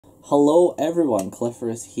Hello everyone,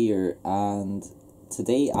 Clifford here, and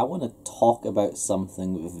today I want to talk about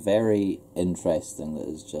something very interesting that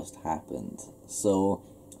has just happened. So,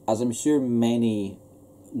 as I'm sure many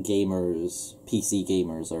gamers, PC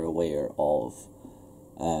gamers are aware of,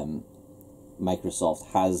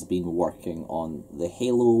 Microsoft has been working on the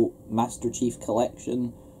Halo Master Chief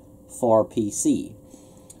Collection for PC.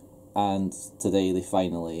 And today they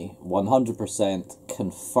finally 100%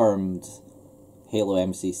 confirmed Halo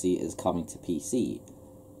MCC is coming to PC.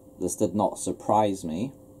 This did not surprise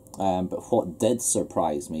me, but what did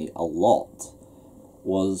surprise me a lot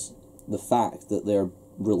was the fact that they're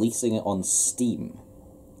releasing it on Steam.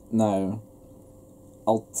 Now,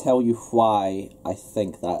 I'll tell you why I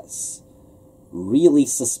think that's really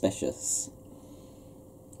suspicious.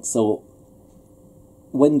 So,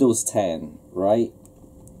 Windows 10, right?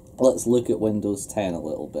 Let's look at Windows 10 a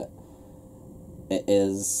little bit. It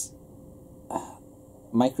is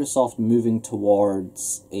Microsoft moving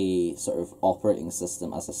towards a sort of operating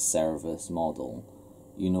system as a service model.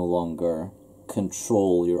 You no longer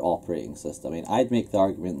control your operating system. I mean, I'd make the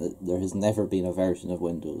argument that there has never been a version of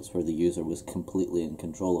Windows where the user was completely in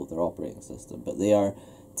control of their operating system, but they are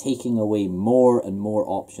taking away more and more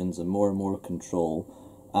options and more control.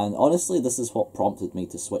 And honestly, this is what prompted me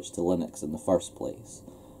to switch to Linux in the first place.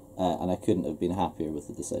 And I couldn't have been happier with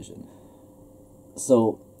the decision.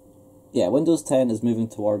 So, yeah, Windows 10 is moving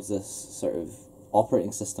towards this sort of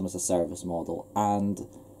operating system as a service model, and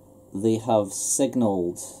they have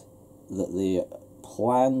signalled that they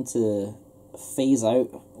plan to phase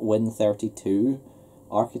out Win32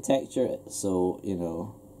 architecture. So, you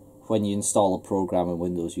know, when you install a program in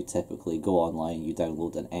Windows, you typically go online, you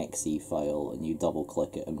download an exe file, and you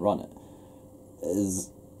double-click it and run it.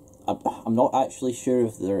 I'm not actually sure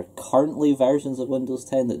if there are currently versions of Windows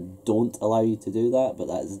 10 that don't allow you to do that, but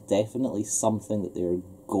that is definitely something that they're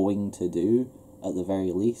going to do, at the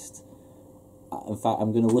very least. In fact,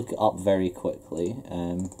 I'm going to look it up very quickly.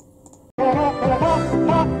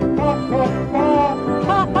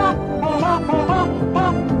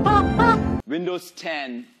 Windows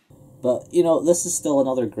 10. But, you know, this is still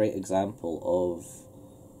another great example of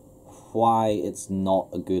why it's not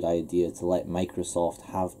a good idea to let Microsoft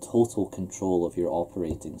have total control of your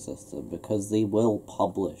operating system, because they will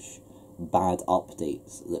publish bad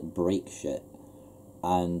updates that break shit,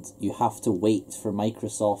 and you have to wait for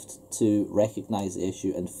Microsoft to recognize the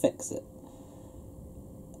issue and fix it.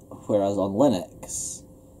 Whereas on Linux,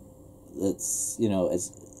 it's, you know,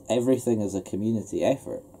 everything is a community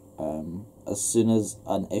effort. As soon as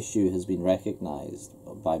an issue has been recognized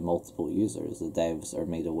by multiple users, the devs are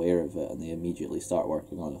made aware of it and they immediately start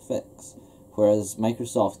working on a fix. Whereas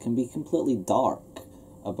Microsoft can be completely dark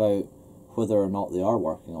about whether or not they are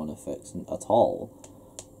working on a fix at all.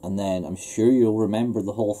 And then I'm sure you'll remember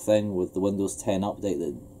the whole thing with the Windows 10 update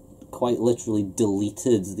that quite literally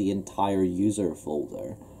deleted the entire user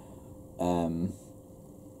folder,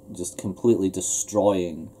 just completely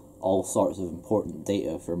destroying all sorts of important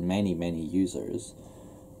data for many users.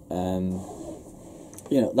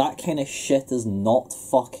 You know, that kind of shit is not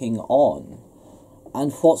fucking on.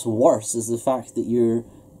 And what's worse is the fact that you're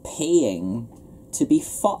paying to be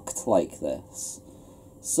fucked like this.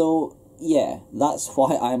 So, yeah, that's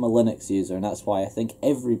why I'm a Linux user, and that's why I think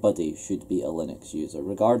everybody should be a Linux user,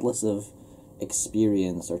 regardless of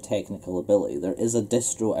experience or technical ability. There is a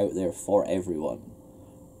distro out there for everyone.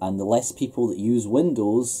 And the less people that use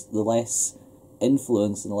Windows, the less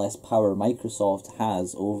influence and the less power Microsoft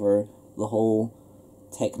has over the whole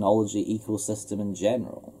technology ecosystem in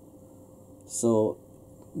general. So,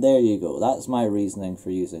 there you go. That's my reasoning for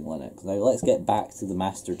using Linux. Now, let's get back to the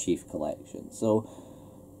Master Chief Collection. So,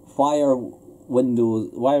 why are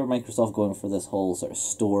Microsoft going for this whole sort of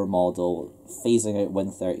store model, phasing out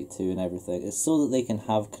Win32 and everything? It's so that they can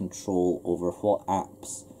have control over what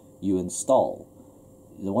apps you install.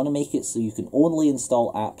 They want to make it so you can only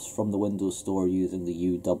install apps from the Windows Store using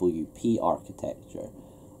the UWP architecture.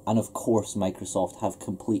 And of course, Microsoft have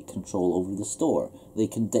complete control over the store. They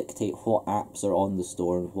can dictate what apps are on the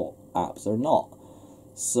store and what apps are not.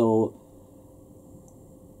 So,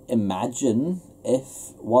 imagine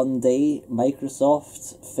if one day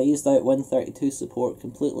Microsoft phased out Win32 support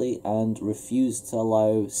completely and refused to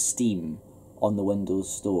allow Steam on the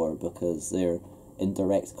Windows Store because they're in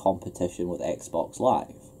direct competition with Xbox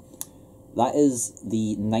Live. That is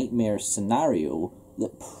the nightmare scenario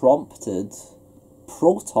that prompted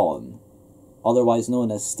Proton, otherwise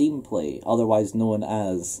known as Steam Play, otherwise known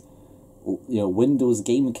as, you know, Windows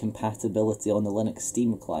game compatibility on the Linux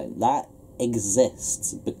Steam client. That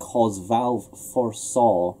exists because Valve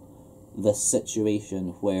foresaw this situation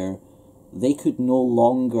where they could no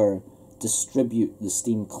longer distribute the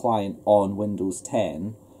Steam client on Windows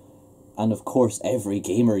 10. And of course, every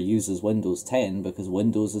gamer uses Windows 10 because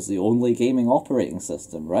Windows is the only gaming operating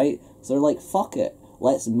system, right? So they're like, fuck it,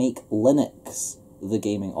 let's make Linux the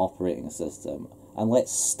gaming operating system. And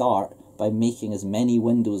let's start by making as many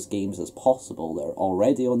Windows games as possible that are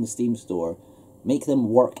already on the Steam store, make them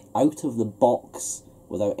work out of the box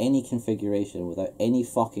without any configuration, without any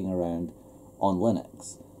fucking around on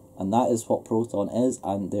Linux. And that is what Proton is,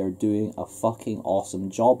 and they're doing a fucking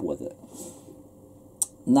awesome job with it.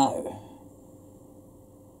 Now,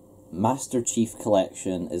 Master Chief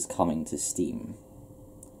Collection is coming to Steam.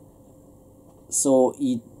 So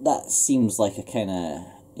that seems like a kind of,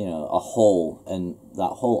 a hole in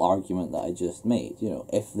that whole argument that I just made.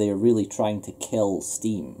 If they're really trying to kill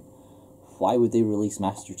Steam, why would they release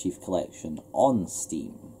Master Chief Collection on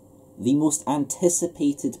Steam? The most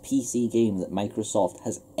anticipated PC game that Microsoft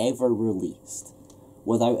has ever released,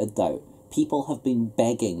 without a doubt. People have been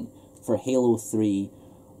begging for Halo 3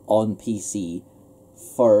 on PC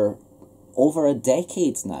for over a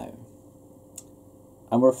decade now.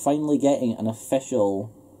 And we're finally getting an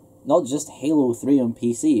official, not just Halo 3 on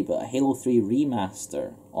PC, but a Halo 3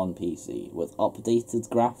 remaster on PC with updated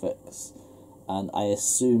graphics. And I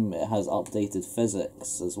assume it has updated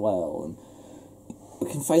physics as well. And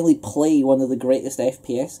we can finally play one of the greatest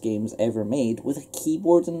FPS games ever made with a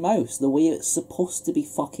keyboard and mouse, the way it's supposed to be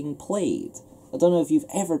fucking played. I don't know if you've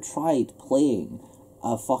ever tried playing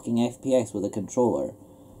a fucking FPS with a controller,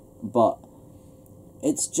 but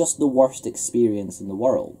it's just the worst experience in the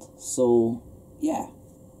world. So, yeah,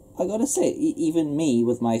 I gotta say, even me,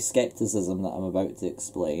 with my skepticism that I'm about to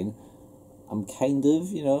explain, I'm kind of,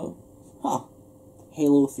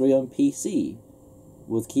 Halo 3 on PC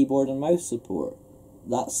with keyboard and mouse support.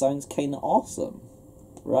 That sounds kind of awesome,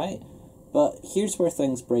 right? But here's where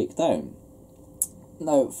things break down.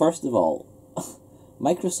 Now, first of all,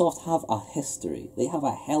 Microsoft have a history. They have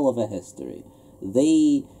a hell of a history.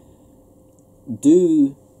 They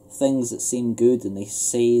do things that seem good, and they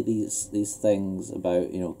say these things about,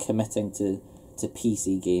 committing to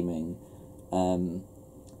PC gaming, and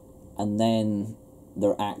then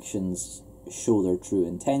their actions show their true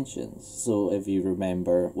intentions. So if you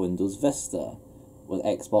remember Windows Vista with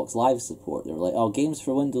Xbox Live support, they were like, oh, games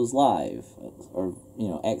for Windows Live, or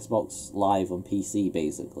Xbox Live on PC,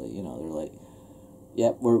 basically. They're like,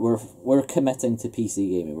 yep, we're committing to PC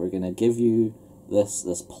gaming. We're gonna give you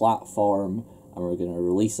this platform, and we're gonna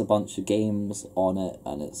release a bunch of games on it,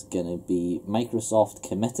 and it's gonna be Microsoft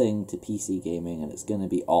committing to PC gaming, and it's gonna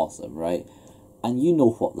be awesome, right? And you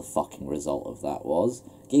know what the fucking result of that was.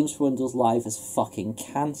 Games for Windows Live is fucking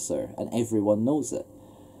cancer, and everyone knows it.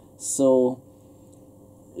 So,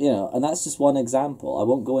 and that's just one example. I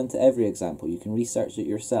won't go into every example. You can research it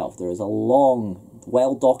yourself. There is a long,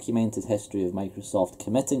 well-documented history of Microsoft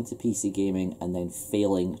committing to PC gaming and then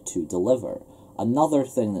failing to deliver. Another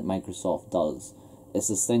thing that Microsoft does is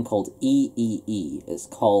this thing called EEE. It's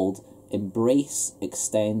called Embrace,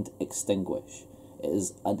 Extend, Extinguish. It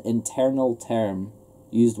is an internal term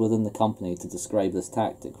used within the company to describe this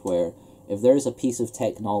tactic, where if there is a piece of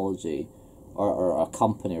technology or a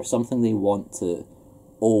company or something they want to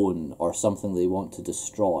own or something they want to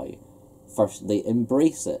destroy, first they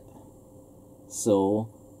embrace it. So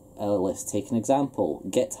let's take an example.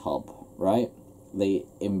 GitHub, right? They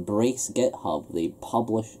embrace GitHub. They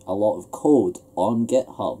publish a lot of code on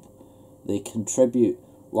GitHub. They contribute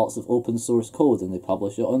lots of open source code and they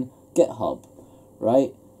publish it on GitHub,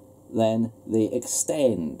 right? Then they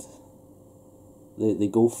extend. They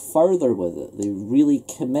go further with it. They really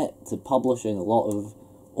commit to publishing a lot of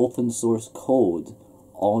open source code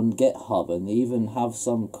on GitHub, and they even have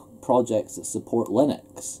some projects that support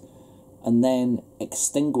Linux. And then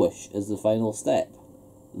Extinguish is the final step.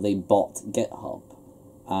 They bought GitHub,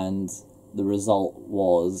 and the result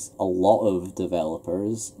was a lot of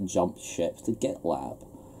developers jumped ship to GitLab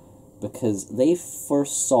because they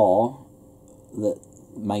foresaw that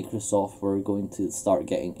Microsoft were going to start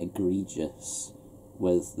getting egregious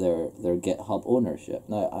with their GitHub ownership.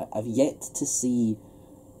 Now, I've yet to see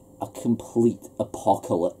a complete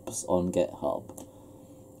apocalypse on GitHub,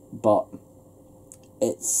 but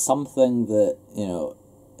it's something that,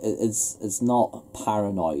 it's not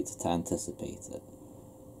paranoid to anticipate it.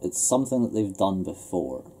 It's something that they've done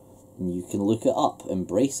before, and you can look it up.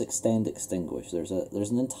 Embrace, Extend, Extinguish. There's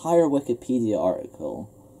an entire Wikipedia article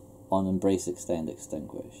on Embrace, Extend,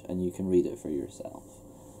 Extinguish, and you can read it for yourself.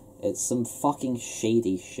 It's some fucking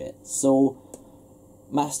shady shit. So,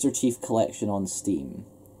 Master Chief Collection on Steam.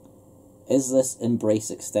 Is this Embrace,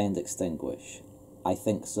 Extend, Extinguish? I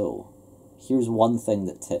think so. here's one thing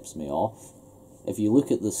that tips me off. If you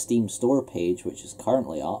look at the Steam store page, which is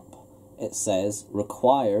currently up, it says,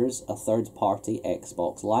 requires a third-party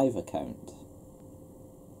Xbox Live account.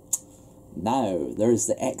 Now, there's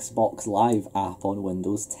the Xbox Live app on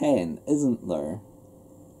Windows 10, isn't there?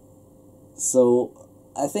 So,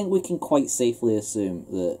 I think we can quite safely assume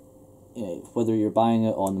that, you know, whether you're buying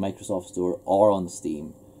it on the Microsoft Store or on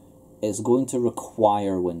Steam, it's going to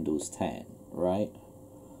require Windows 10, right?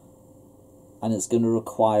 And it's going to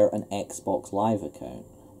require an Xbox Live account.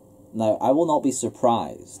 Now, I will not be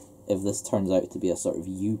surprised if this turns out to be a sort of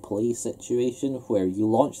Uplay situation where you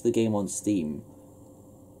launch the game on Steam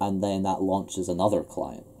and then that launches another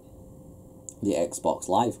client, the Xbox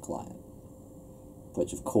Live client,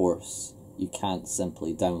 which of course you can't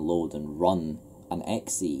simply download and run an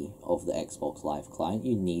exe of the Xbox Live client.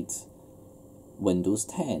 You need Windows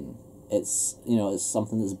 10. It's, you know, it's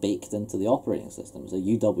something that's baked into the operating system. It's a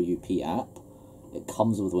UWP app. It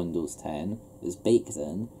comes with Windows 10. It's baked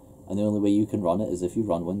in, and the only way you can run it is if you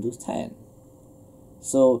run Windows 10.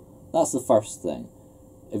 So that's the first thing.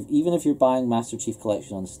 Even if you're buying Master Chief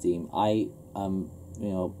Collection on Steam, I am, you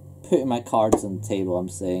know, putting my cards on the table. I'm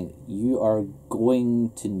saying you are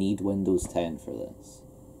going to need Windows 10 for this.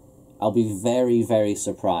 I'll be very, very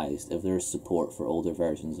surprised if there's support for older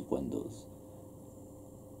versions of Windows.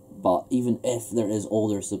 But even if there is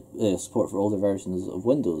support for older versions of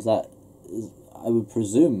Windows, that is, I would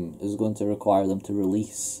presume, is going to require them to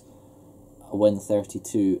release a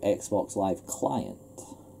Win32 Xbox Live client.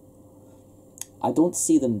 I don't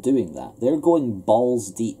see them doing that. They're going balls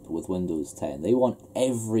deep with Windows 10. They want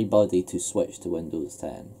everybody to switch to Windows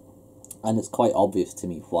 10. And it's quite obvious to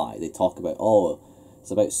me why. They talk about, oh, it's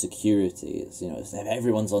about security. It's, you know, if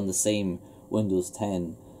everyone's on the same Windows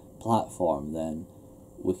 10 platform, then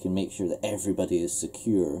we can make sure that everybody is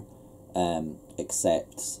secure,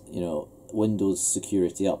 except, you know, Windows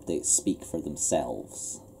security updates speak for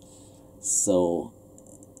themselves. So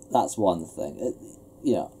that's one thing.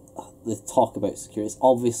 You know, they talk about security. It's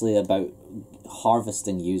obviously about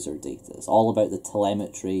harvesting user data. It's all about the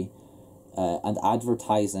telemetry and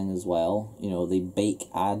advertising as well. You know, they bake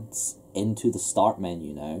ads into the start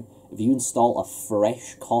menu now. If you install a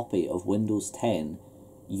fresh copy of Windows 10,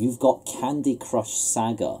 you've got Candy Crush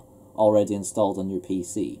Saga already installed on your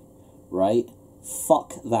PC, right?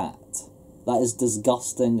 Fuck that. That is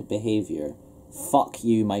disgusting behaviour. Fuck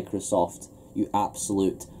you, Microsoft, you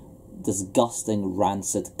absolute disgusting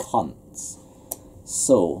rancid cunts.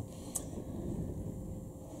 So,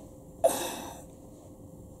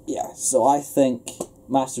 yeah, so I think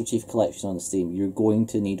Master Chief Collection on Steam, you're going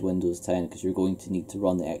to need Windows 10 because you're going to need to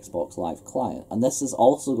run the Xbox Live client. And this is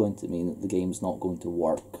also going to mean that the game's not going to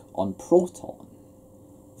work on Proton,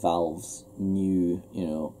 Valve's new, you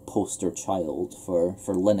know, poster child for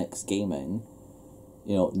Linux gaming.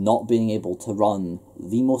 You know, not being able to run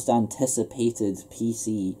the most anticipated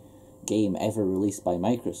PC game ever released by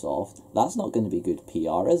Microsoft, that's not going to be good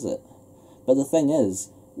PR, is it? But the thing is,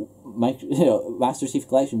 Master Chief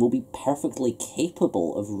Collection will be perfectly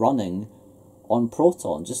capable of running on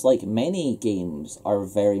Proton, just like many games are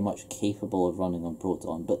very much capable of running on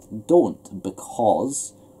Proton, but don't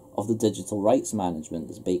because of the digital rights management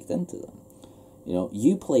that's baked into them. You know,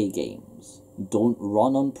 Uplay games don't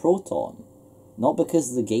run on Proton, not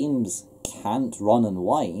because the games can't run on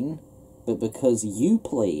Wine, but because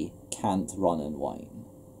Uplay can't run on Wine.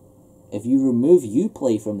 If you remove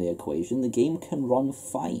Uplay from the equation, the game can run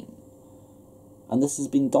fine. And this has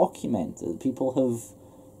been documented. People have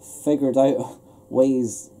figured out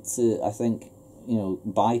ways to, I think, you know,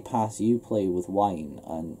 bypass Uplay with Wine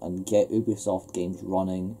and get Ubisoft games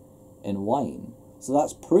running in Wine. So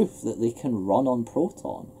that's proof that they can run on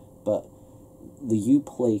Proton, but the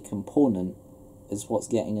Uplay component is what's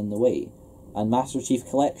getting in the way. And Master Chief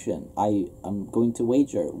Collection, I am going to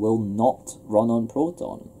wager, will not run on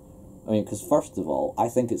Proton. I mean, because first of all, I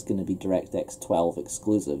think it's going to be DirectX 12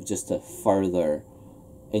 exclusive, just to further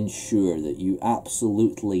ensure that you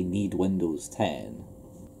absolutely need Windows 10.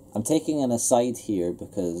 I'm taking an aside here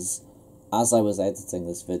because as I was editing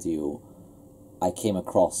this video, I came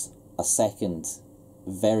across a second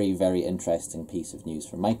very, very interesting piece of news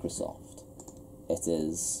from Microsoft. It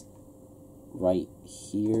is right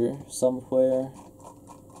here somewhere.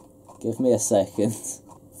 Give me a second.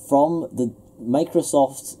 From the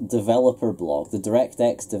Microsoft Developer Blog, the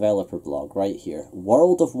DirectX Developer Blog, right here.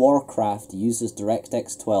 World of Warcraft uses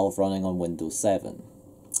DirectX 12 running on Windows 7.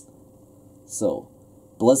 So,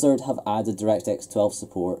 Blizzard have added DirectX 12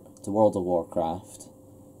 support to World of Warcraft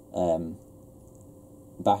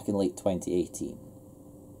back in late 2018.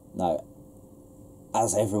 Now,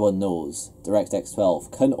 as everyone knows, DirectX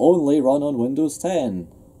 12 can only run on Windows 10,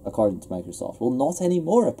 according to Microsoft. Well, not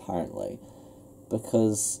anymore, apparently,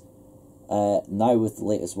 because now with the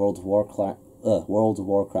latest World of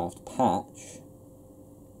Warcraft patch,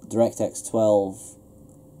 DirectX 12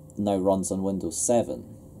 now runs on Windows 7.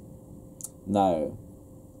 Now,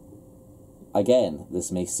 again,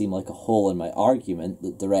 this may seem like a hole in my argument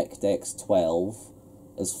that DirectX 12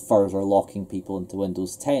 is further locking people into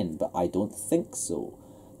Windows 10, but I don't think so.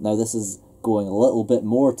 Now, this is going a little bit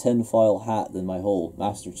more tinfoil hat than my whole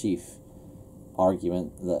Master Chief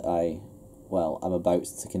argument that I'm about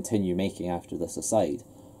to continue making after this aside.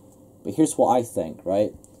 But here's what I think,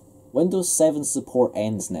 right? Windows 7 support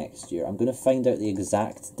ends next year. I'm going to find out the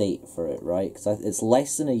exact date for it, right? Because it's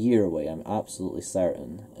less than a year away, I'm absolutely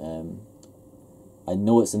certain. I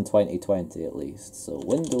know it's in 2020 at least. So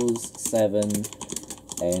Windows 7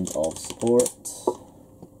 end of support.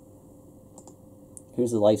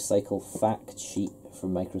 Here's a lifecycle fact sheet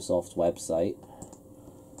from Microsoft's website.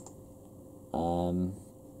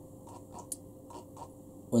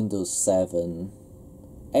 Windows 7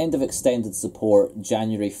 end of extended support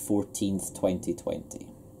January 14th, 2020.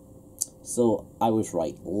 So I was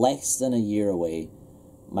right. Less than a year away,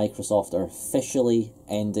 Microsoft are officially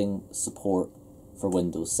ending support for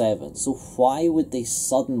Windows 7. So why would they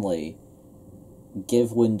suddenly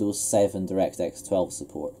give Windows 7 DirectX 12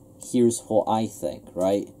 support? Here's what I think,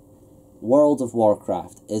 right? World of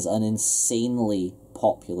Warcraft is an insanely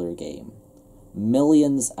popular game.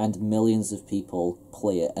 Millions and millions of people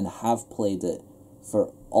play it and have played it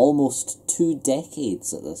for almost 2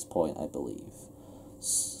 decades at this point, I believe.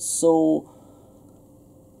 So,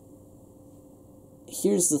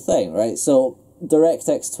 here's the thing, right? So,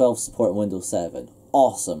 DirectX 12 support in Windows 7,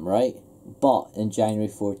 awesome, right? But in January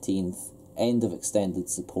 14th, end of extended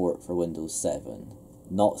support for Windows 7,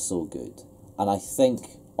 not so good. And I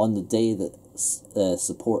think on the day that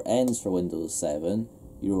support ends for Windows 7,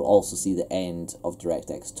 you will also see the end of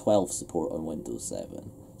DirectX 12 support on Windows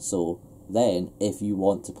 7. So then, if you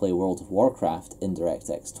want to play World of Warcraft in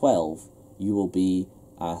DirectX 12, you will be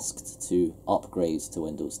asked to upgrade to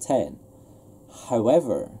Windows 10.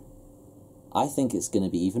 However, I think it's going to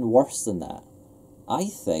be even worse than that. I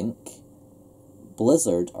think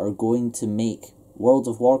Blizzard are going to make World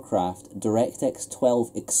of Warcraft DirectX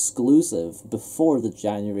 12 exclusive before the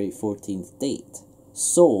January 14th date,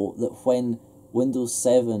 so that when Windows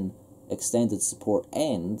 7 extended support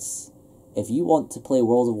ends, if you want to play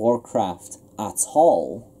World of Warcraft at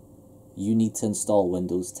all, you need to install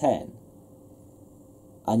Windows 10.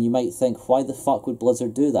 And you might think, why the fuck would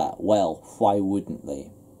Blizzard do that? Well, why wouldn't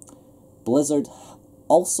they? Blizzard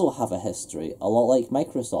also have a history, a lot like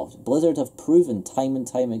Microsoft. Blizzard have proven time and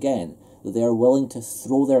time again that they are willing to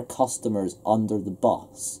throw their customers under the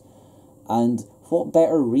bus. And what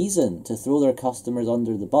better reason to throw their customers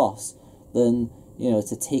under the bus than,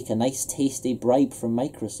 to take a nice tasty bribe from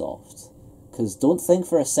Microsoft? Because don't think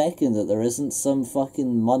for a second that there isn't some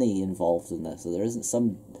fucking money involved in this, or there isn't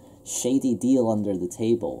some shady deal under the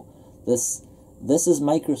table. This is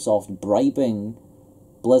Microsoft bribing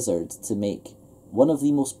Blizzard to make one of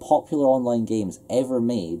the most popular online games ever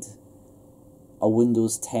made a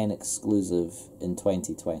Windows 10 exclusive in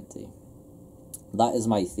 2020. That is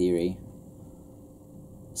my theory.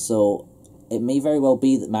 So, it may very well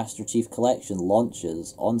be that Master Chief Collection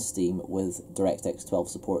launches on Steam with DirectX 12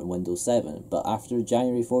 support in Windows 7, but after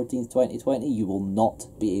January 14th, 2020, you will not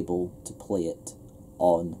be able to play it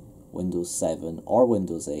on Windows 7 or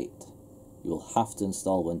Windows 8. You will have to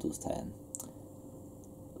install Windows 10.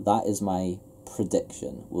 That is my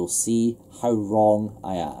prediction. We'll see how wrong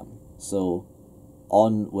I am. So,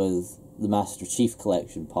 on with the Master Chief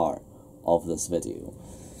Collection part of this video.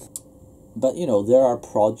 But, there are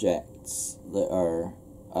projects that are,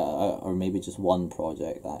 or maybe just one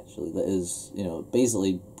project actually, that is,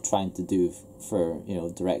 basically trying to do for,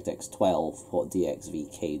 DirectX 12 what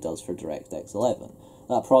DXVK does for DirectX 11.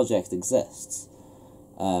 That project exists.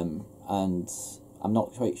 And I'm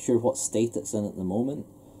not quite sure what state it's in at the moment.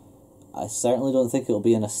 I certainly don't think it'll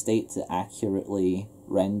be in a state to accurately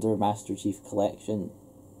render Master Chief Collection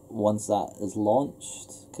once that is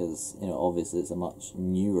launched, because, obviously it's a much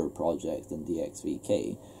newer project than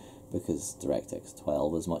DXVK, because DirectX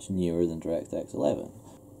 12 is much newer than DirectX 11.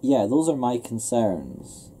 Yeah, those are my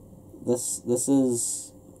concerns. This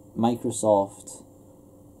is Microsoft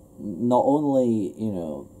not only,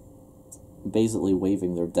 basically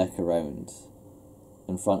waving their dick around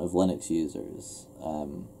in front of Linux users,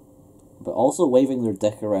 but also waving their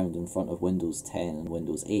dick around in front of Windows 10 and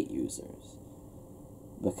Windows 8 users.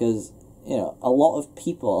 Because you know, a lot of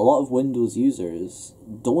people, a lot of Windows users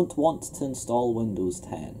don't want to install Windows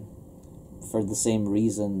 10 for the same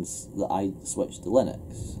reasons that I switched to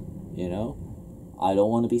Linux, you know? I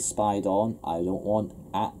don't want to be spied on. I don't want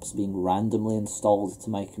apps being randomly installed to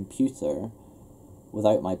my computer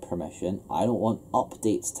without my permission. I don't want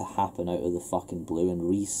updates to happen out of the fucking blue and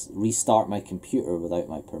restart my computer without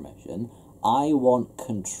my permission. I want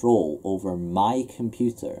control over my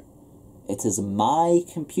computer. It is my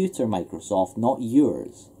computer, Microsoft, not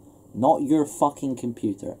yours. Not your fucking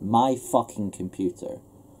computer. My fucking computer.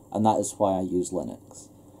 And that is why I use Linux.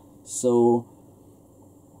 So,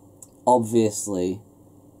 obviously,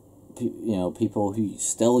 you know, people who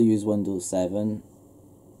still use Windows 7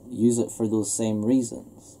 use it for those same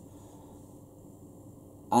reasons.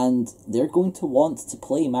 And they're going to want to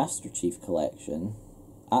play Master Chief Collection.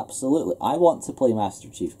 Absolutely. I want to play Master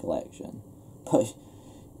Chief Collection. But,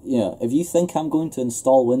 you know, if you think I'm going to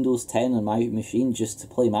install Windows 10 on my machine just to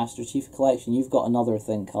play Master Chief Collection, you've got another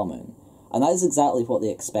thing coming. And that is exactly what they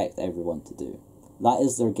expect everyone to do. That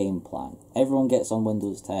is their game plan. Everyone gets on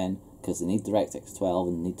Windows 10 because they need DirectX 12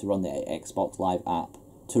 and they need to run the Xbox Live app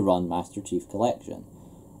to run Master Chief Collection.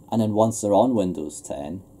 And then once they're on Windows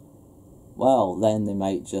 10, well, then they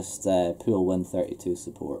might just pull Win32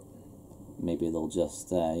 support. Maybe they'll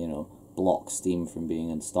just, you know, block Steam from being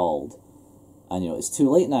installed. And, you know, it's too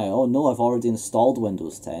late now. Oh no, I've already installed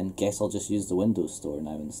Windows 10. Guess I'll just use the Windows Store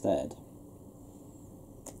now instead.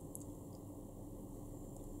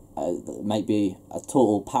 It might be a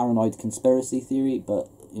total paranoid conspiracy theory, but,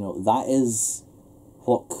 you know, that is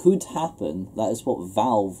what could happen. That is what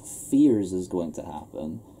Valve fears is going to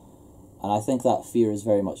happen. And I think that fear is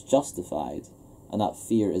very much justified. And that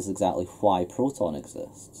fear is exactly why Proton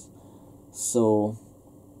exists. So,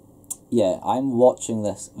 yeah, I'm watching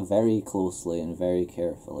this very closely and very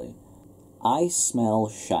carefully. I smell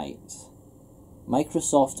shite.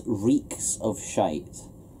 Microsoft reeks of shite.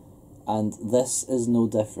 And this is no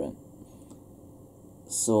different.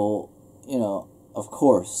 So, you know, of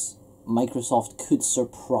course, Microsoft could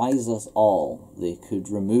surprise us all. They could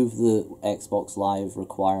remove the Xbox Live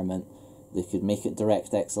requirement. They could make it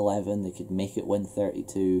DirectX 11. They could make it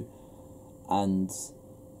Win32. And,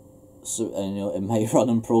 so, you know, it might run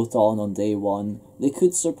on Proton on day one. They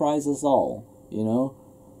could surprise us all, you know.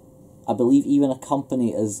 I believe even a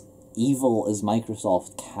company as evil as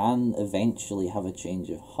Microsoft can eventually have a change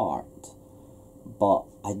of heart. But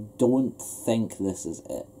I don't think this is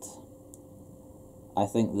it. I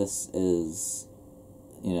think this is,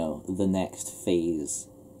 you know, the next phase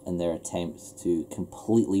in their attempt to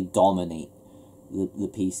completely dominate the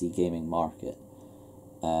PC gaming market.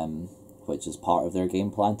 Which is part of their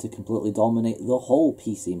game plan to completely dominate the whole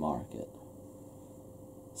PC market.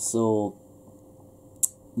 So,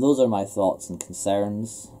 those are my thoughts and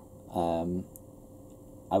concerns.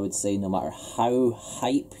 I would say no matter how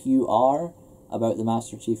hype you are about the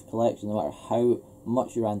Master Chief Collection, no matter how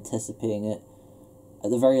much you're anticipating it,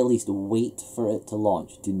 at the very least wait for it to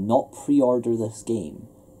launch. Do not pre-order this game,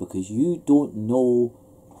 because you don't know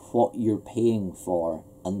what you're paying for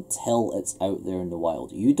until it's out there in the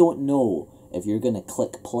wild. You don't know if you're going to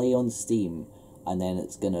click play on Steam and then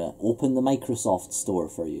it's going to open the Microsoft Store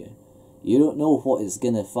for you. You don't know what it's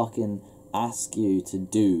going to fucking ask you to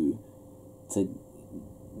do to,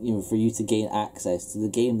 you know, for you to gain access to the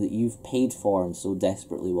game that you've paid for and so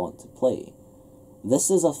desperately want to play.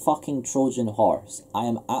 This is a fucking Trojan horse. I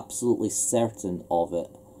am absolutely certain of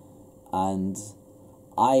it. And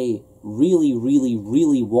I really, really,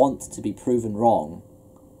 really want to be proven wrong,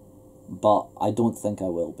 but I don't think I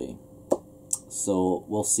will be. So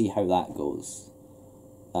we'll see how that goes.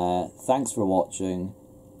 Thanks for watching,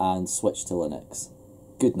 and switch to Linux.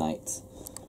 Good night.